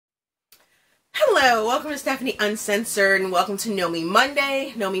Hello, welcome to Stephanie Uncensored and welcome to Know Me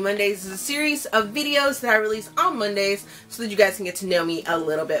Monday. Know Me Mondays is a series of videos that I release on Mondays so that you guys can get to know me a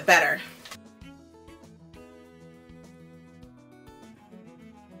little bit better.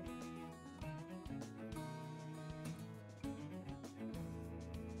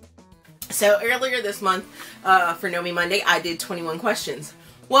 So earlier this month for Know Me Monday, I did 21 questions.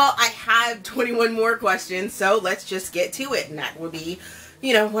 Well, I have 21 more questions, so let's just get to it, and that will be,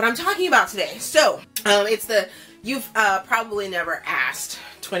 you know, what I'm talking about today. So, it's the, you've probably never asked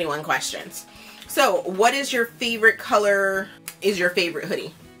 21 questions. So, what is your favorite color, is your favorite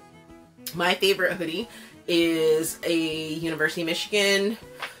hoodie? My favorite hoodie is a University of Michigan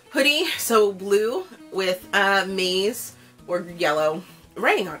hoodie, so blue with maize or yellow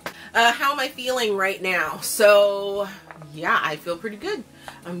writing on it. How am I feeling right now? So, yeah, I feel pretty good.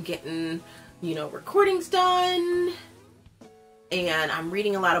 I'm getting, you know, recordings done, and I'm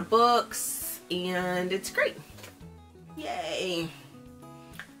reading a lot of books, and it's great. Yay.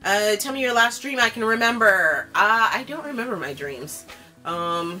 Tell me your last dream I can remember. I don't remember my dreams.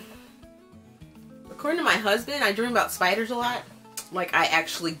 According to my husband, I dream about spiders a lot. Like, I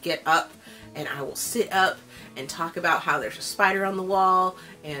actually get up and I will sit up and talk about how there's a spider on the wall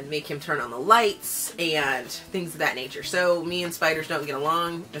and make him turn on the lights and things of that nature. So me and spiders don't get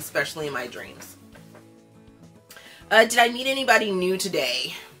along, especially in my dreams. Did I meet anybody new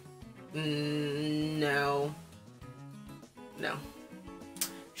today? No. No.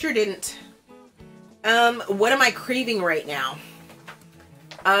 Sure didn't. What am I craving right now?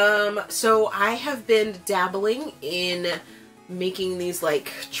 So I have been dabbling in making these like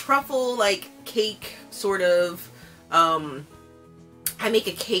truffle like cake sort of, I make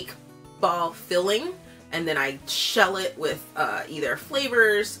a cake ball filling and then I shell it with either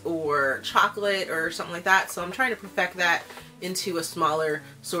flavors or chocolate or something like that. So I'm trying to perfect that into a smaller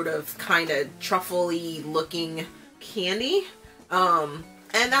sort of kind of truffle-y looking candy. And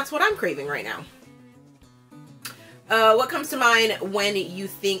that's what I'm craving right now. What comes to mind when you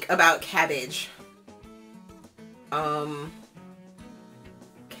think about cabbage?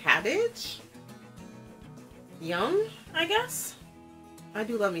 Cabbage? Yum, I guess? I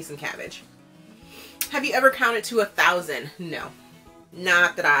do love me some cabbage. Have you ever counted to 1,000? No.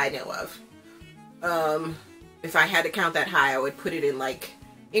 Not that I know of. If I had to count that high, I would put it in like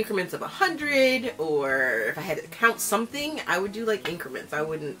increments of 100, or if I had to count something, I would do like increments. I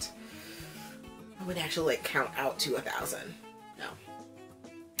wouldn't actually like count out to 1,000.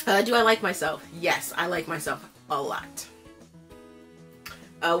 No. Do I like myself? Yes, I like myself a lot.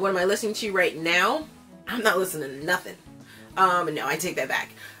 What am I listening to right now? I'm not listening to nothing. No, I take that back.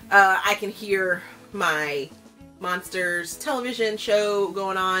 I can hear my Monsters television show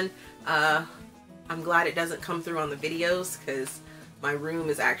going on. I'm glad it doesn't come through on the videos because my room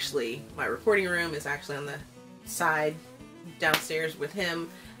is actually, my recording room is actually on the side downstairs with him,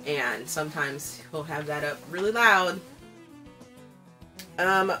 and sometimes he'll have that up really loud.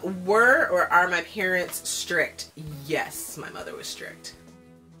 Were or are my parents strict? Yes, my mother was strict.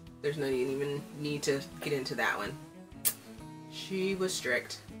 There's no even need to get into that one. She was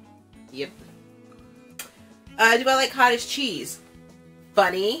strict. Yep. Do I like cottage cheese?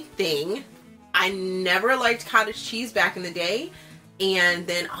 Funny thing, I never liked cottage cheese back in the day, and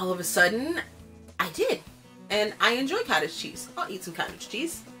then all of a sudden, I did. And I enjoy cottage cheese. I'll eat some cottage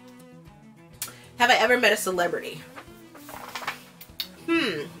cheese. Have I ever met a celebrity?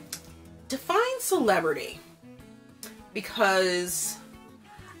 Define celebrity. Because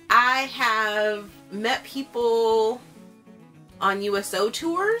I have met people on USO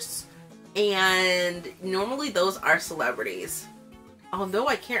tours, and normally those are celebrities. Although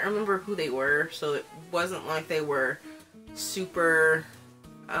I can't remember who they were, so it wasn't like they were super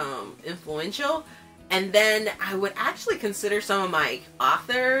influential. And then I would actually consider some of my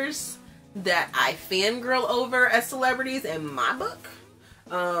authors that I fangirl over as celebrities in my book.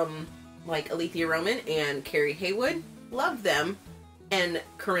 Like Alethea Roman and Carrie Haywood. Love them. And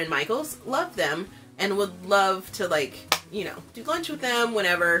Corinne Michaels, love them, and would love to, like, you know, do lunch with them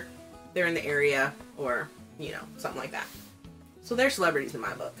whenever they're in the area, or, you know, something like that. So they're celebrities in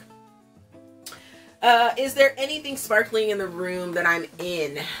my book. Is there anything sparkling in the room that I'm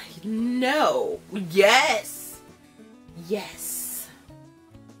in? No. Yes. Yes.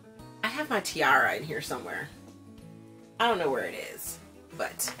 I have my tiara in here somewhere. I don't know where it is,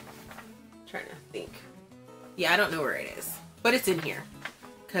 but I'm trying to think. Yeah, I don't know where it is. But it's in here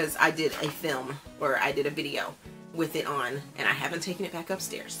because I did a film, or I did a video with it on, and I haven't taken it back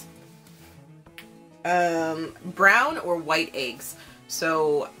upstairs. Brown or white eggs?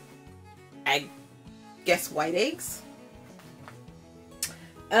 So I guess white eggs.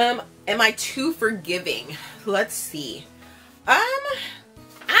 Am I too forgiving? Let's see.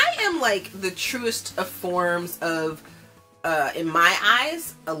 I am like the truest of forms of, in my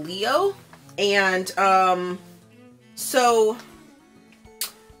eyes, a Leo. And, so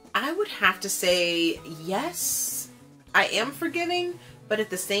I would have to say, yes, I am forgiving, but at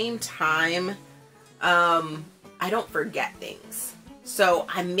the same time, I don't forget things. So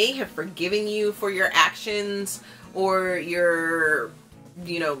I may have forgiven you for your actions or your,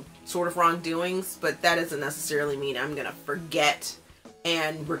 you know, sort of wrongdoings, but that doesn't necessarily mean I'm gonna forget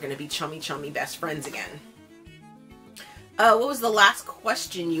and we're gonna be chummy best friends again. What was the last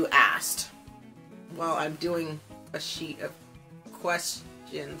question you asked? Well, I'm doing a sheet of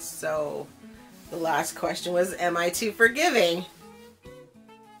questions, so the last question was, am I too forgiving?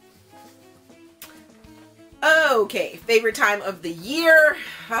 Okay, favorite time of the year?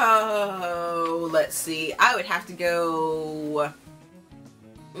 Oh, let's see. I would have to go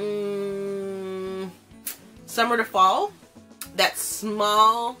summer to fall. That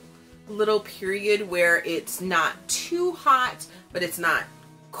small little period where it's not too hot, but it's not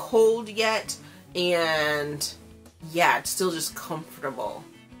cold yet. And yeah, it's still just comfortable.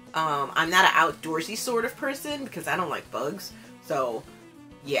 I'm not an outdoorsy sort of person because I don't like bugs. So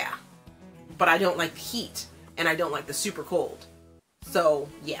yeah, but I don't like the heat and I don't like the super cold. So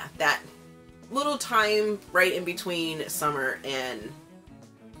yeah, that little time right in between summer and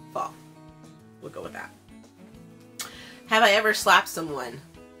fall. We'll go with that. Have I ever slapped someone?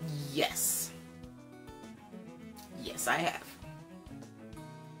 Yes. Yes, I have.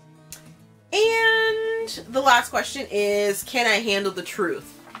 And the last question is, can I handle the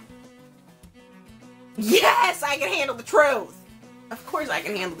truth? Yes, I can handle the truth. Of course I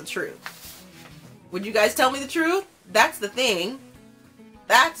can handle the truth. Would you guys tell me the truth? That's the thing.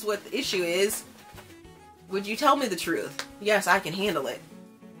 That's what the issue is. Would you tell me the truth? Yes, I can handle it.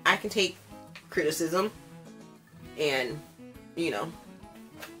 I can take criticism and, you know,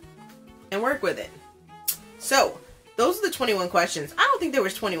 and work with it. So, those are the 21 questions. I don't think there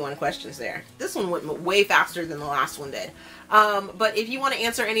was 21 questions there. This one went way faster than the last one did. But if you want to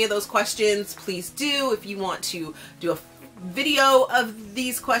answer any of those questions, please do. If you want to do a video of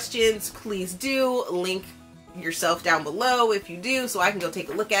these questions, please do. Link yourself down below if you do, so I can go take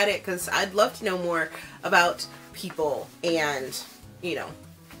a look at it, because I'd love to know more about people and, you know,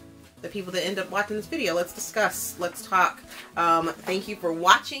 the people that end up watching this video. Let's discuss. Let's talk. Thank you for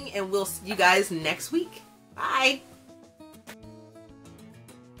watching, and we'll see you guys next week. Bye.